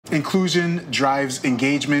Inclusion drives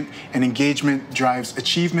engagement, and engagement drives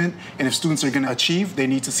achievement. And if students are going to achieve, they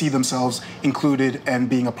need to see themselves included and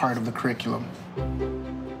being a part of the curriculum.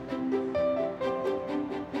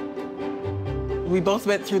 We both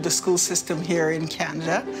went through the school system here in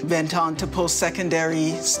Canada, went on to post-secondary,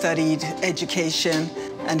 studied education,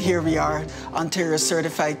 and here we are, Ontario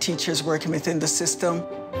certified teachers working within the system.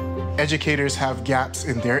 Educators have gaps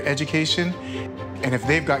in their education, and if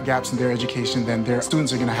they've got gaps in their education, then their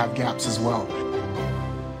students are going to have gaps as well.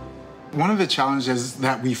 One of the challenges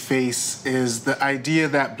that we face is the idea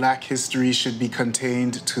that Black history should be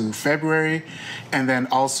contained to February, and then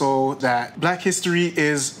also that Black history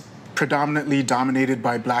is predominantly dominated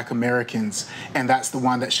by Black Americans, and that's the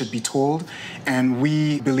one that should be told. And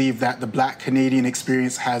we believe that the Black Canadian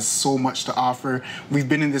experience has so much to offer. We've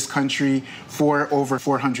been in this country for over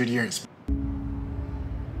 400 years.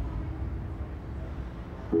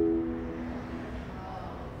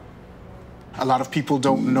 A lot of people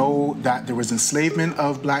don't know that there was enslavement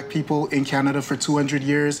of Black people in Canada for 200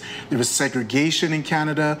 years. There was segregation in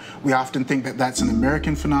Canada. We often think that that's an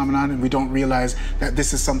American phenomenon, and we don't realize that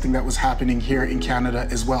this is something that was happening here in Canada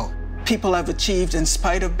as well. People have achieved in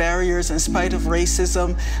spite of barriers, in spite of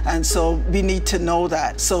racism, and so we need to know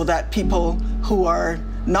that so that people who are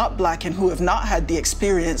not Black and who have not had the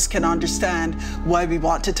experience can understand why we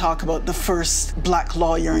want to talk about the first Black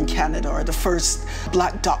lawyer in Canada or the first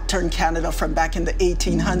Black doctor in Canada from back in the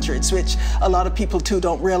 1800s, which a lot of people too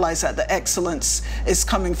don't realize that the excellence is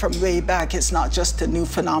coming from way back. It's not just a new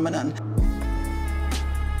phenomenon.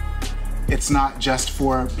 It's not just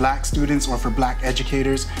for Black students or for Black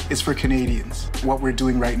educators, it's for Canadians. What we're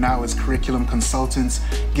doing right now as curriculum consultants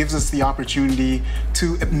gives us the opportunity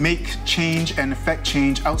to make change and affect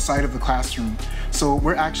change outside of the classroom. So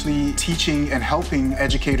we're actually teaching and helping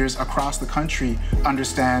educators across the country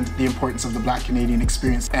understand the importance of the Black Canadian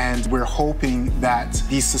experience. And we're hoping that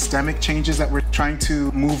these systemic changes that we're trying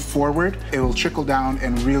to move forward, it will trickle down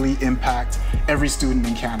and really impact every student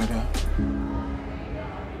in Canada.